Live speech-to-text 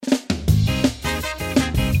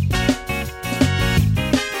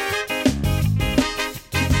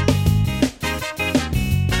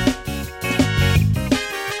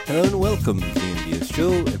welcome to the MBS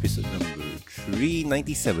show, episode number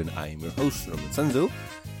 397. I'm your host, Roman Sanzo,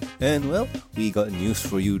 and well, we got news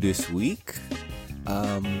for you this week.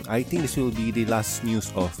 I think this will be the last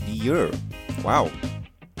news of the year. Wow.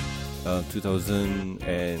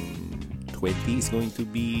 2020 is going to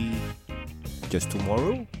be just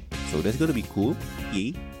tomorrow, so that's gonna be cool.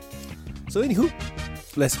 Yay. So anywho,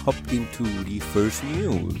 let's hop into the first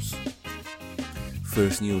news.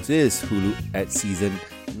 First news is Hulu at season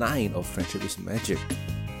 9 of Friendship is Magic.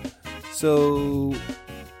 So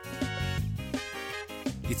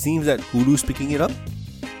it seems that Hulu's picking it up.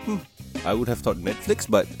 I would have thought Netflix,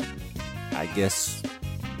 but I guess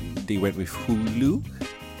they went with Hulu.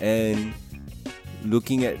 And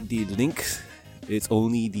looking at the links, it's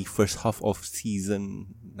only the first half of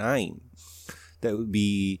season 9. That would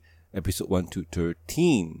be episode 1 to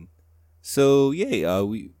 13. So yay,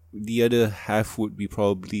 the other half would be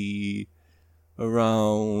probably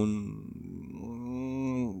around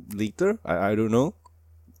later. I don't know.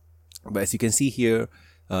 But as you can see here,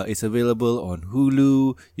 it's available on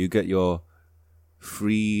Hulu. You get your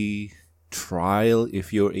free trial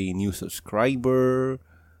if you're a new subscriber.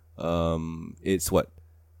 It's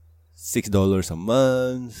 $6 a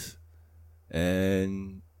month.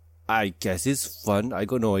 And I guess it's fun. I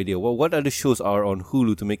got no idea. Well, what other shows are on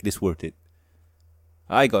Hulu to make this worth it?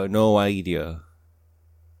 I got no idea.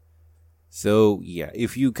 So yeah,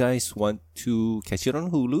 if you guys want to catch it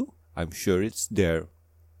on Hulu, I'm sure it's there.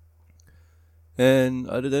 And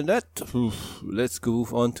other than that, let's go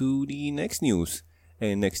on to the next news.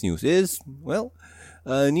 And next news is, well,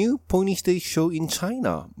 a new pony stage show in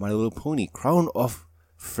China, My Little Pony, Crown of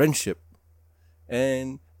Friendship.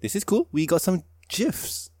 And this is cool. We got some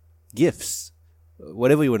gifs,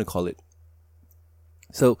 whatever you want to call it.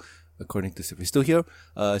 So, according to Sophisto here,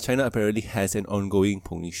 China apparently has an ongoing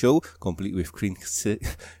pony show, complete with Queen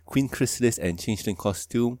Chrysalis and Changeling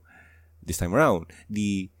costume. This time around,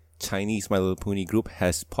 the Chinese My Little Pony group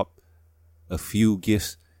has popped a few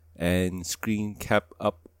gifs and screen cap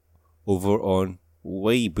up over on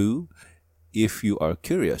Weibo. If you are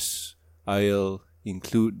curious, I'll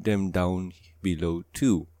include them down below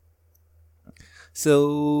too.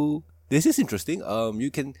 So this is interesting. You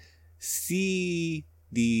can see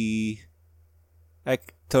the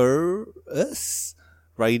actors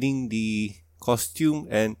riding the costume,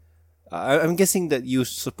 and I'm guessing that you're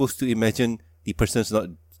supposed to imagine the person's not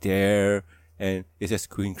there and it's just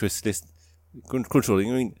Queen Chrysalis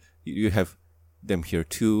controlling. I mean, you have them here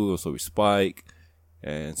too, also with Spike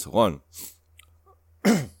and so on.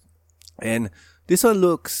 And this one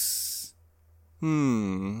looks you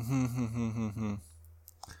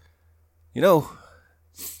know,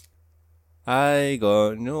 I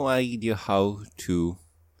got no idea how to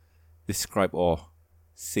describe or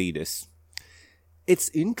say this. It's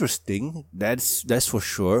interesting, that's for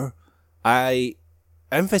sure. I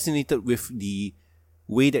am fascinated with the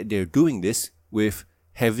way that they're doing this, with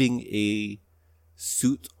having a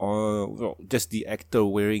suit on, well, just the actor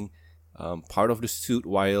wearing part of the suit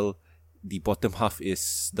while the bottom half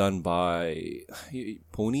is done by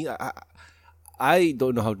pony. I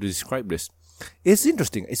don't know how to describe this. It's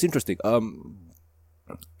interesting.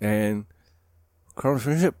 And Crown of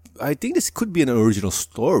Friendship, I think this could be an original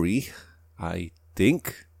story. I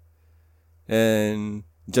think. And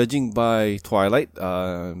judging by Twilight,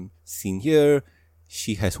 seen here,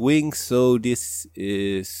 she has wings, so this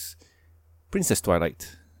is Princess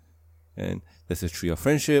Twilight. And there's a Tree of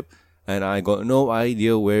Friendship, and I got no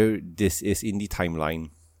idea where this is in the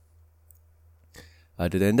timeline.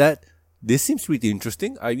 Other than that, this seems pretty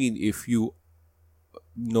interesting. I mean, if you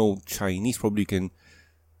know Chinese, probably can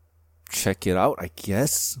check it out, I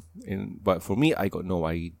guess. But for me, I got no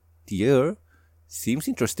idea. Seems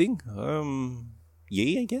interesting.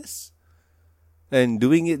 Yay, I guess. And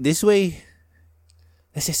doing it this way,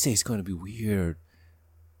 let's just say it's gonna be weird.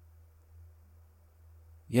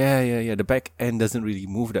 Yeah. The back end doesn't really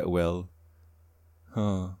move that well.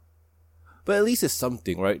 But at least it's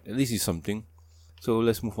something, right? At least it's something. So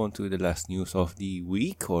let's move on to the last news of the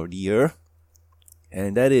week or the year.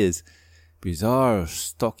 And that is bizarre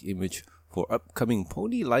stock image for upcoming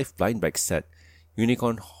Pony Life blind bag set.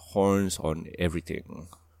 Unicorn horns on everything.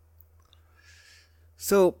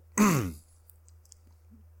 So,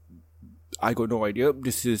 I got no idea.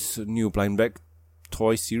 This is a new blind bag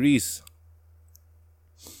toy series.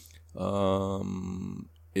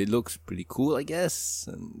 It looks pretty cool, I guess.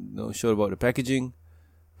 I'm not sure about the packaging,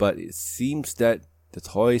 but it seems that the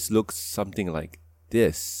toys look something like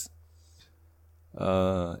this.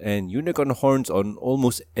 And unicorn horns on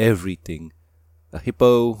almost everything. A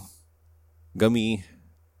hippo, gummy,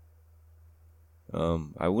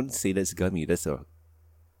 I wouldn't say that's gummy. That's a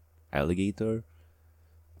alligator,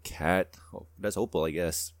 cat. Oh, that's opal, I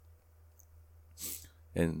guess.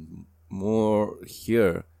 And more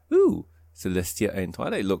here. Ooh, Celestia and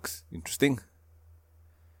Twilight looks interesting.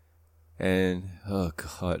 And oh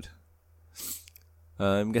god,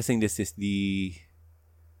 I'm guessing this is the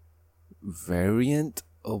variant.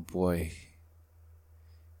 Oh boy,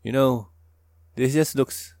 this just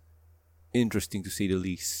looks interesting to say the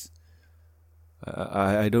least.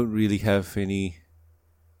 I don't really have any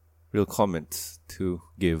real comments to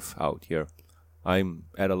give out here. I'm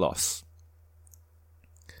at a loss.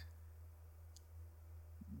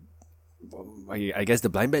 I guess the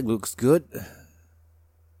blind bag looks good.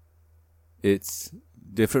 It's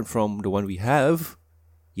different from the one we have.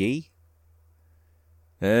 Yay.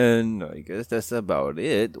 And I guess that's about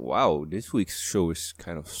it. Wow, this week's show is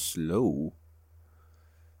kind of slow.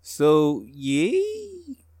 So,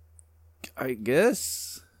 yay, I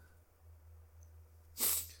guess.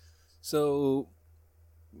 So,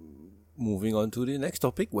 moving on to the next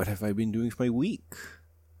topic. What have I been doing for my week?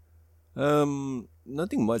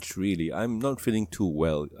 Nothing much really. I'm not feeling too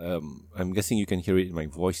well. I'm guessing you can hear it in my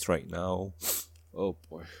voice right now. Oh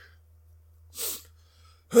boy.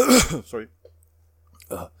 Sorry.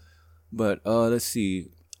 But let's see.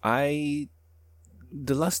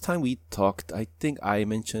 The last time we talked, I think I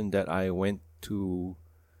mentioned that I went to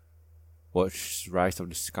watch Rise of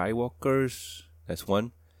the Skywalkers. That's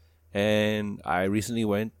one. And I recently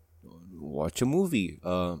went watch a movie.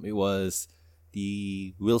 It was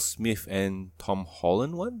the Will Smith and Tom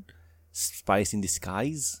Holland one, Spies in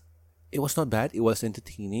Disguise. It was not bad. It was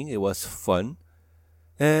entertaining. It was fun,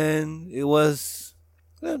 and it was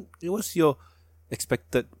your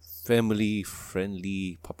expected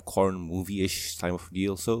family-friendly popcorn movie-ish type of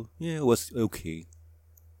deal. So yeah, it was okay.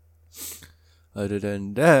 Other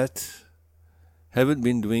than that, haven't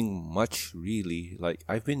been doing much really. Like,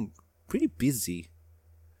 I've been pretty busy.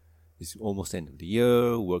 It's almost the end of the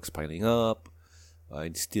year. Work's piling up. I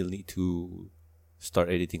still need to start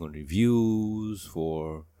editing on reviews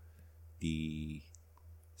for the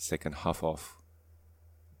second half of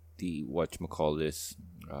the whatchamacallit.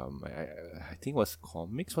 I think it was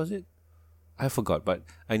comics, was it? I forgot, but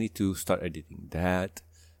I need to start editing that.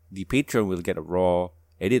 The Patreon will get a raw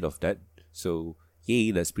edit of that. So,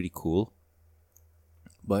 yay, that's pretty cool.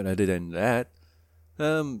 But other than that,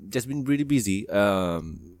 just been really busy.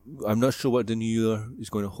 I'm not sure what the new year is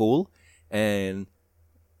going to hold. And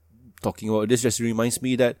talking about this just reminds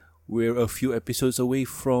me that we're a few episodes away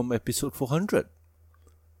from episode 400.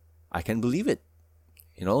 I can't believe it.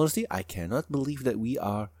 In all honesty, I cannot believe that we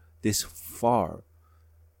are this far.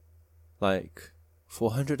 Like,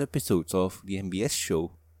 400 episodes of the MBS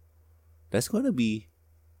show. That's going to be,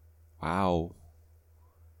 wow.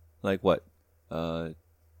 Like what? 3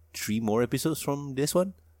 more episodes from this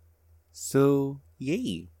one? So,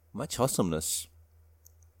 yay. Much awesomeness.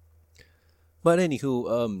 But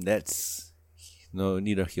anywho, that's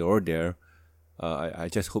neither here or there. I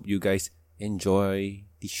just hope you guys enjoy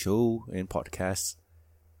the show and podcast.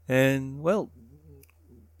 And, well,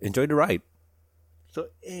 enjoy the ride. So,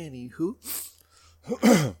 anywho,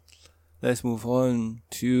 let's move on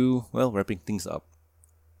to, well, wrapping things up.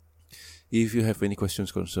 If you have any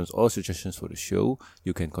questions, concerns, or suggestions for the show,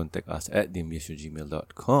 you can contact us at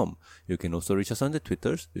thembs@gmail.com. You can also reach us on the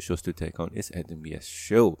Twitters. The show's Twitter account is at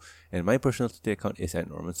 @thembsshow, and my personal Twitter account is at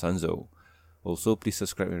Norman Sanzo. Also, please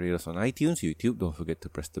subscribe and rate us on iTunes, YouTube. Don't forget to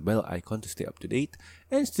press the bell icon to stay up to date,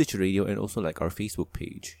 and Stitcher Radio, and also like our Facebook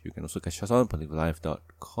page. You can also catch us on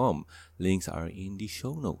PolitiCalLive.com. Links are in the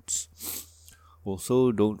show notes.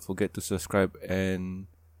 Also, don't forget to subscribe and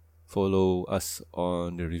follow us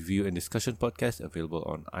on the Review and Discussion podcast available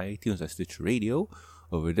on iTunes and Stitcher Radio.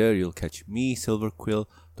 Over there, you'll catch me, Silver Quill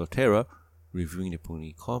Dotera, reviewing the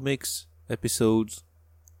Pony comics, episodes,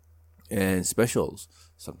 and specials.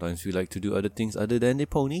 Sometimes we like to do other things other than the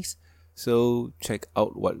ponies. So check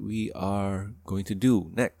out what we are going to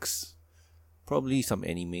do next. Probably some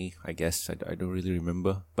anime, I guess. I don't really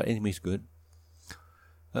remember. But anime is good.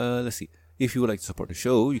 Let's see. If you would like to support the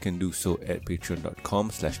show, you can do so at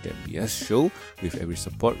patreon.com/thembsshow. With every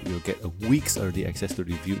support, you'll get a week's early access to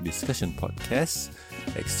review and discussion podcasts,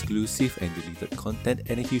 exclusive and deleted content,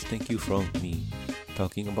 and a huge thank you from me.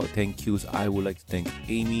 Talking about thank yous, I would like to thank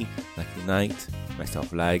Amy, Lucky Knight,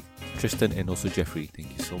 myself Lag, Tristan, and also Jeffrey.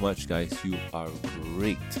 Thank you so much, guys. You are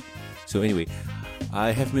great. So anyway, I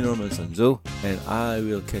have been Norman Sanzo, and I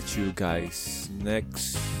will catch you guys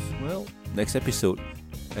next episode.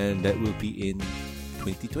 And that will be in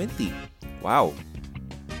 2020. Wow.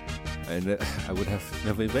 And I would have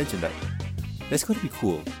never imagined that. That's going to be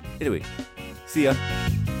cool. Anyway, See ya.